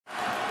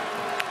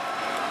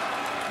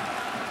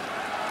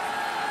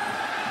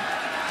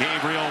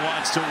Gabriel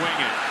wants to wing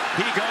it.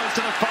 He goes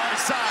to the far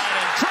side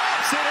and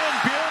drops it in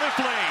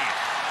beautifully.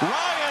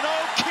 Ryan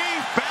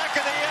O'Keefe back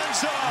in the end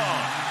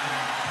zone.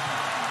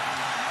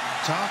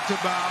 Talked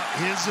about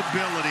his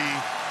ability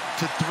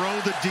to throw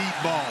the deep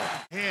ball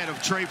ahead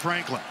of Trey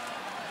Franklin.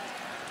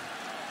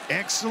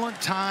 Excellent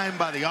time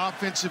by the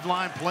offensive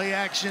line, play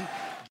action,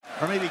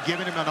 or maybe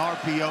giving him an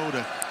RPO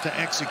to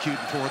execute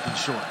in 4th and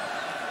short.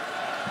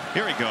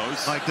 Here he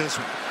goes. Like this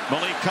one.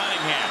 Malik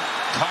Cunningham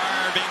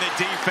carving the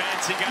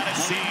defense. He got a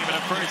seam and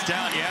a first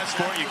down. You asked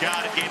for it, you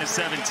got it. Gain of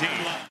 17.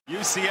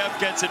 UCF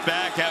gets it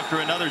back after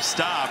another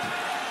stop.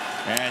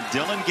 And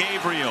Dylan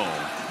Gabriel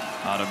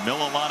out of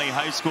Mililani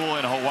High School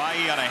in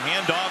Hawaii on a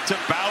handoff to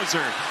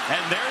Bowser.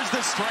 And there's the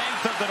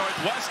strength of the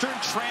Northwestern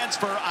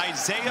transfer,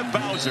 Isaiah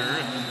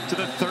Bowser, to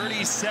the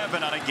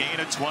 37 on a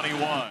gain of 21.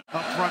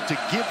 Up front to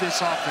give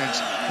this offense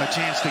a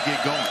chance to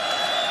get going.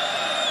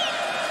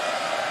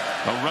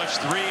 A rush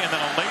 3 and then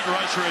a late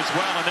rusher as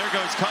well. And there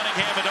goes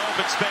Cunningham into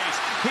open space.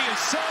 He is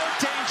so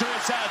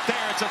dangerous out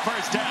there. It's a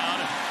first down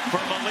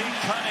for Malik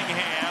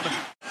Cunningham.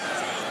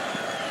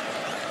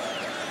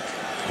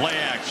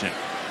 Play action.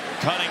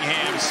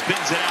 Cunningham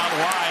spins it out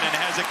wide and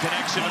has a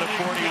connection to the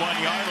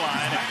 41-yard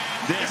line.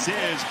 This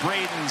is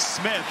Braden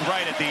Smith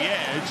right at the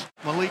edge.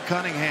 Malik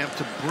Cunningham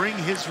to bring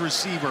his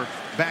receiver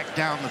back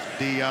down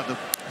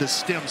the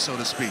stem, so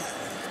to speak.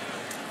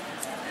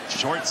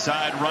 Short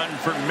side run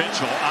for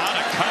Mitchell on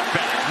a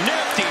cutback.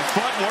 Nifty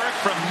footwork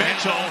from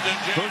Mitchell,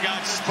 who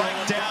got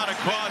spiked down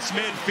across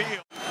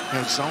midfield.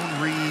 Zone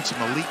reads,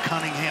 Malik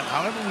Cunningham,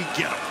 however we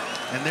get them.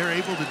 And they're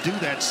able to do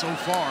that so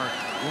far,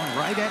 going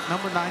right at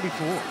number 94.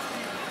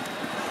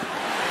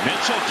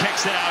 Mitchell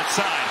kicks it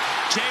outside.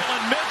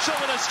 Jalen Mitchell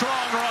with a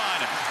strong run.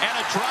 And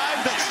a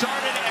drive that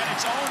started at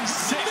its own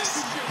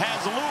 6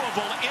 has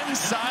Louisville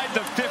inside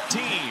the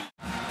 15.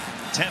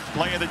 10th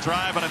play of the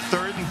drive on a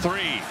 3rd and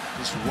 3.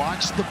 Just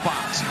watch the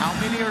box. How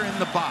many are in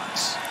the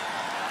box?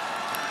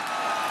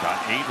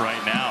 Got 8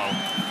 right now.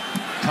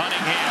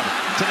 Cunningham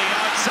to the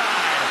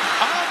outside.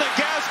 On the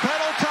gas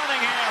pedal,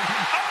 Cunningham.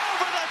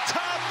 Over the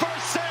top for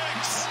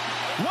 6.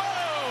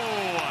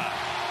 Whoa!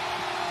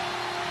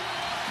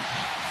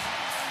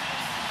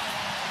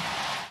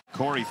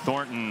 Corey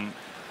Thornton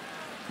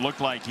looked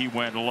like he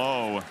went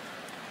low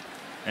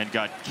and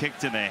got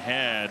kicked in the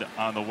head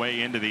on the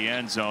way into the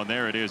end zone.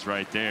 There it is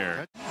right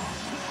there.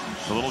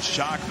 A little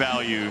shock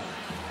value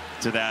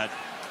to that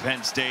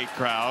Penn State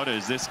crowd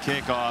as this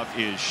kickoff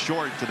is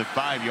short to the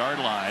 5-yard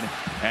line.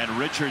 And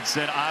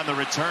Richardson on the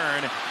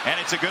return, and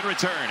it's a good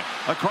return.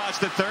 Across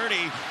the 30,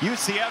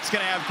 UCF's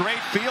going to have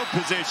great field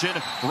position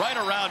right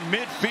around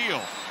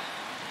midfield.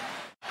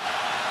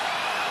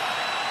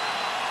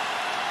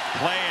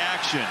 Play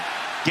action.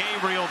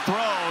 Gabriel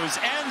throws,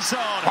 end zone.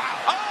 Wow.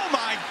 Oh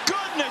my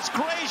goodness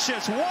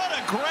gracious, what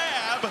a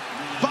grab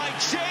by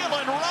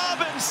Jalen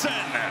Robinson.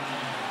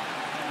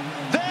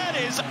 That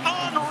is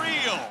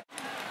unreal.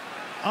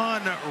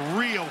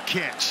 Unreal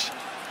catch.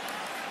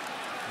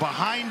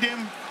 Behind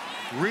him,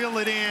 reel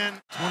it in.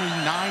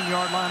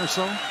 29-yard line or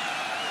so.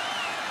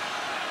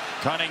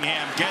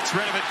 Cunningham gets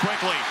rid of it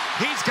quickly.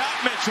 He's got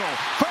Mitchell.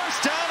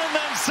 First down and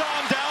then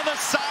some down the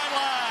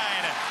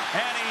sideline.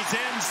 And he's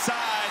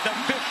inside the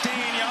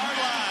 15-yard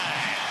line.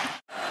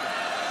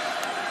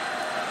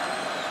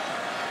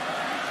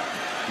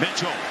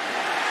 Mitchell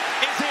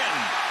is in.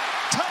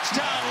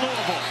 Touchdown,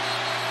 Louisville.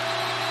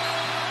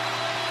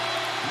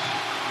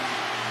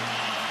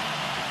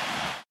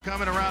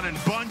 Coming around in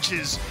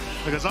bunches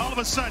because all of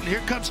a sudden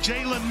here comes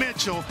Jalen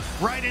Mitchell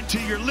right into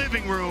your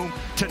living room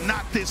to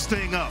knock this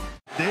thing up.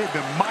 They've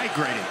been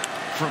migrating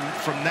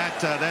from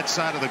that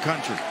side of the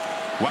country.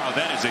 Wow,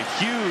 that is a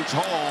huge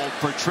hole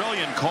for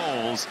Trillion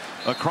Coles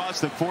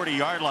across the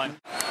 40-yard line.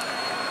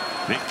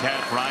 Big Cat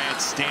Bryant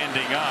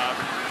standing up.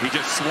 He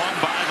just swung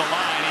by the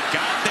line. He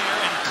got there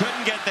and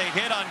couldn't get the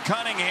hit on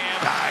Cunningham.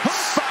 Nice. Who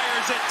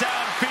fires it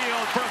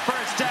downfield for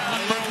first down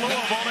for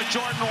Louisville to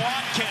Jordan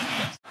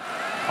Watkins.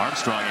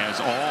 Armstrong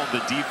has all the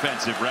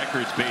defensive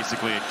records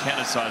basically at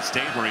Kennesaw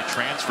State where he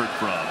transferred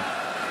from.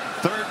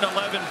 3rd and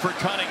 11 for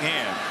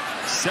Cunningham.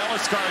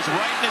 Seliscar's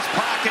right in his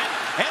pocket,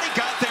 and he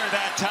got there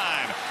that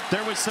time.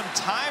 There was some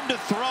time to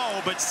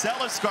throw, but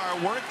Seliscar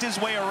worked his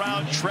way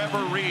around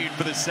Trevor Reed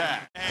for the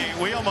sack. Hey,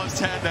 we almost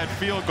had that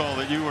field goal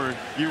that you were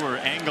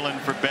angling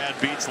for bad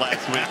beats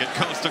last week at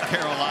Coastal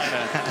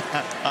Carolina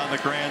on the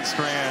Grand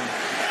Strand.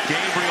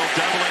 Gabriel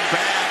doubling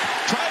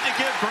back, tried to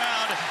give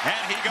ground,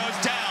 and he goes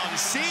down.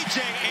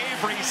 C.J.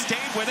 Avery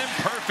stayed with him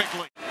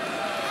perfectly.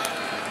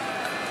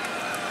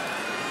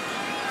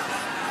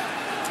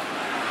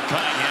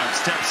 Cunningham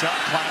steps up,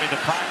 climbing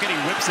the pocket. He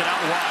whips it out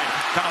wide.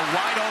 Got a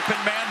wide open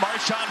man,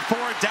 Marshawn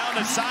Ford down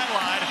the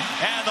sideline.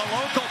 And the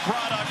local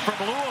product from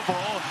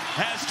Louisville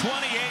has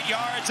 28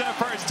 yards and a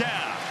first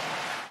down.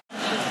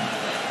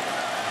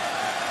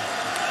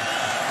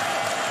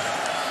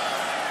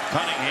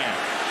 Cunningham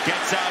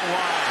gets out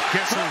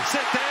wide. Flips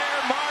it there,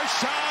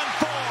 Marshawn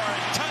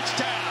Ford,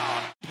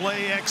 touchdown.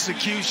 Play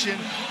execution.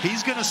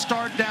 He's going to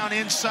start down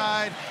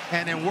inside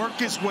and then work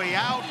his way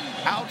out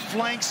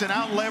flanks and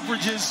out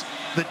leverages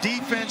the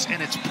defense,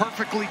 and it's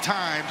perfectly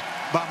timed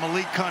by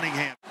Malik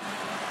Cunningham.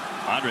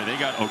 Andre, they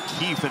got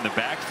O'Keefe in the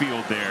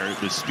backfield there,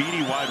 the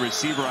speedy wide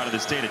receiver out of the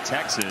state of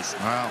Texas.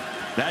 Wow.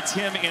 That's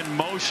him in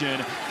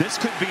motion. This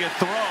could be a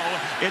throw.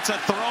 It's a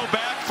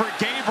throwback for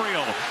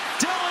Gabriel.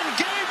 Dylan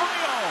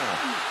Gabriel!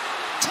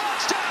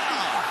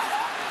 Touchdown!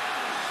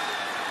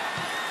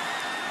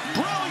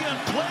 Brilliant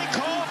play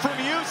call from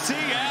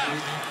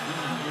UCF.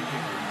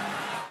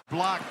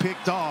 Block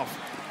picked off,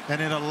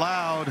 and it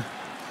allowed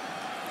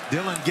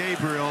Dylan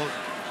Gabriel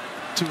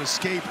to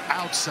escape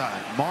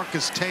outside.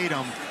 Marcus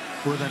Tatum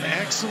with an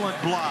excellent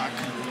block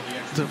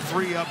to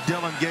free up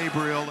Dylan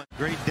Gabriel.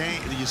 Great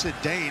Dane. You said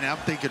Dane. I'm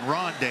thinking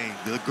Ron Dane,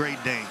 the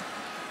Great Dane.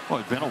 Well,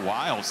 it's been a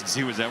while since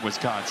he was at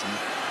Wisconsin.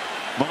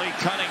 Malik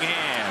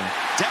Cunningham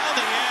down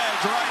the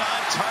edge, right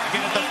on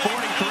target at the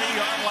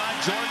 43-yard line.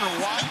 Jordan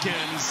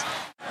Watkins.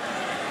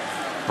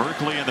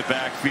 Berkeley in the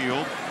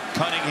backfield.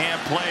 Cunningham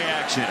play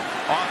action.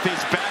 Off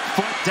his back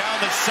foot down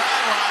the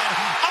sideline.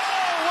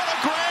 Oh, what a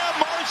grab,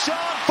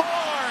 Marshawn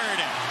Ford.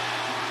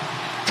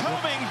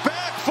 Coming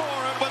back for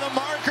it with a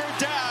marker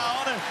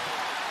down.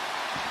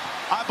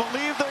 I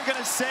believe they're going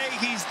to say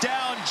he's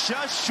down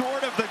just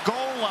short of the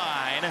goal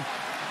line.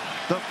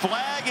 The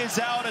flag is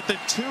out at the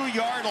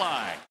 2-yard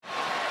line.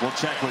 We'll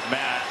check with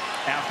Matt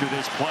after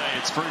this play.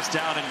 It's first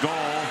down and goal.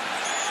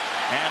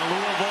 And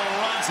Louisville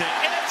runs it.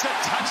 It's a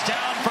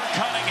touchdown for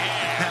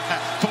Cunningham.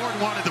 Ford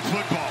wanted the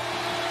football.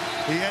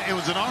 It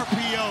was an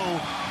RPO.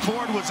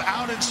 Ford was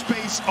out in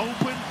space,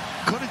 open.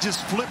 Could have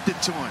just flipped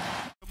it to him.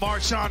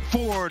 Marshawn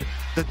Ford,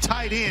 the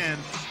tight end,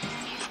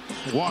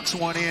 walks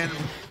one in.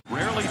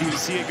 Rarely do you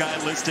see a guy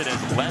listed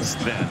as less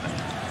than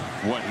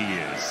what he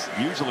is.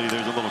 Usually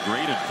there's a little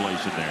grade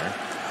inflation there.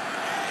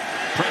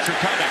 Pressure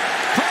coming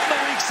from the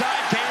weak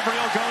side.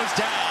 Gabriel goes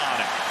down.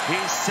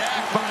 He's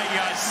sacked by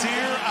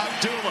Yasir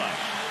Abdullah.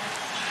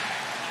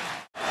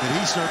 And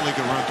he certainly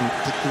can run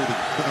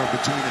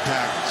between the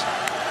tackles.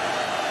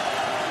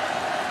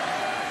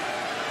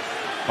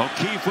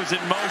 O'Keefe was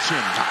in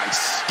motion.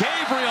 Nice.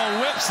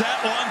 Gabriel whips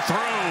that one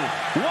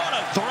through. What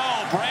a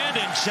throw.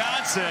 Brandon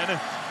Johnson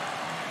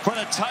for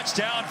the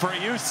touchdown for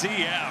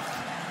UCF.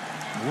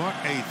 What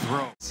a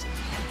throw.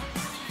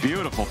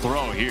 Beautiful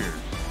throw here.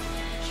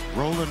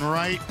 Rolling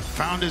right,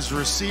 found his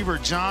receiver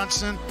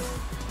Johnson.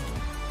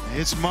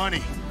 It's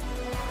money.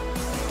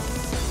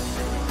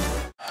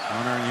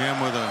 Honoring him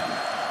with a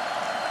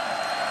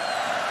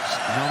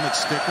helmet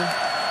sticker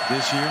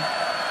this year.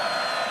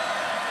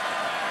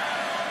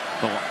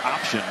 Little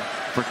option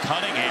for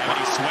Cunningham, and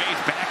he sways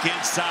back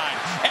inside.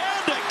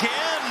 And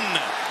again!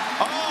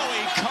 Oh,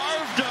 he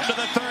carved him to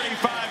the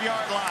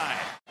 35-yard line.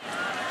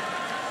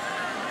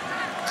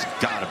 It's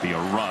got to be a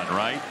run,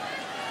 right?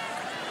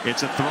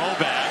 It's a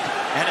throwback,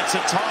 and it's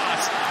a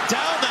toss.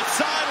 Down the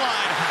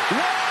sideline,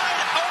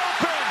 wide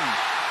open!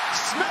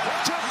 Smith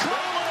to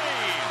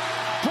Cooley!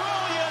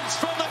 Brilliance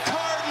from the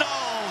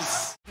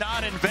Cardinals!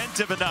 Not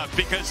inventive enough,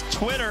 because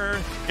Twitter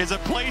is a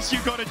place you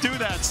go to do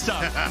that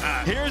stuff.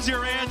 Here's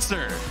your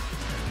answer.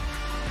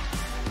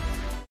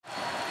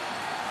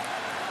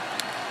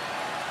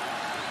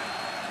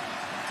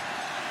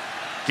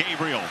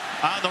 Gabriel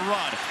on the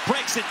run,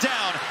 breaks it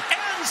down,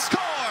 and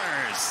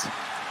scores!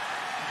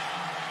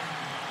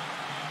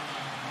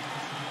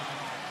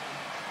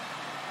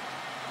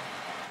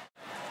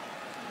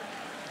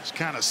 It's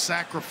kind of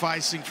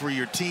sacrificing for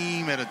your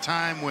team at a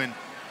time when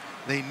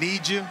they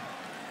need you.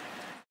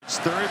 It's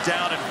third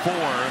down and 4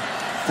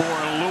 for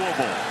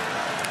Louisville.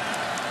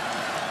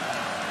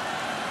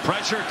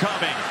 Pressure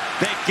coming.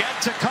 They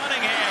get to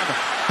Cunningham.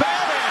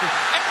 Batted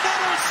and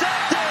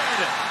intercepted.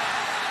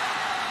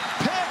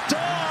 Picked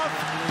off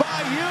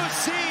by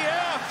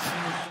UCF.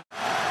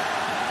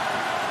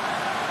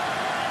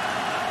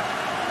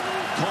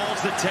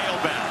 Calls the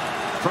tailback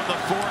from the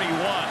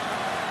 41.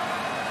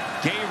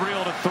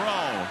 Gabriel to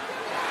throw.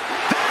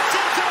 This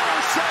is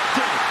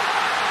intercepted.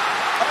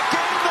 A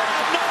game that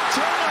had no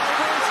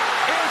turnovers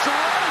is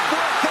right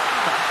with them.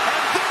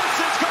 And this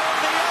is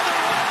going the other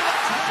way.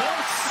 That's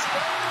close.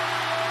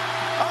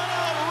 An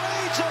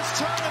outrageous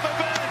turn of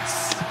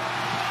events.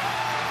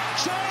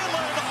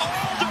 Jalen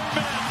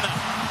Alderman.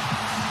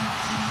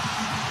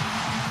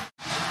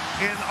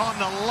 And on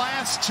the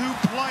last 2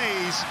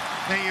 plays,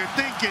 and you're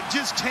thinking,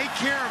 just take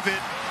care of it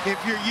if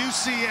you're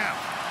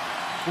UCF.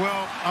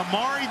 Well,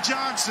 Amari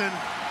Johnson,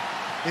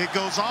 it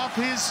goes off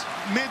his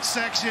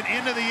midsection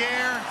into the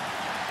air.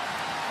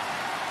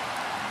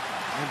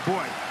 And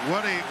boy,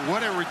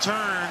 what a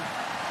return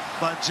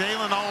by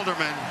Jalen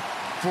Alderman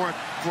for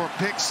a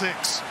pick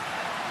 6.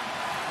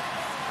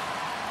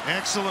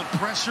 Excellent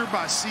pressure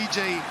by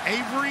C.J.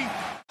 Avery.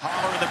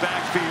 Holler in the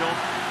backfield.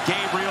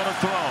 Gabriel to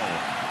throw.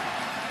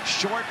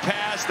 Short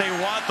pass. They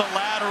want the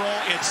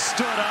lateral. It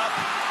stood up.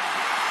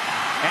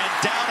 And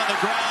down on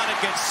the ground, it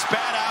gets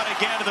spat out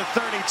again to the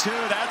 32.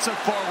 That's a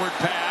forward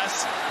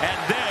pass. And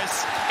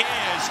this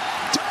is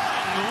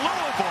done.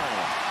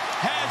 Louisville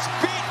has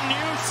beaten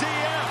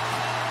UCF.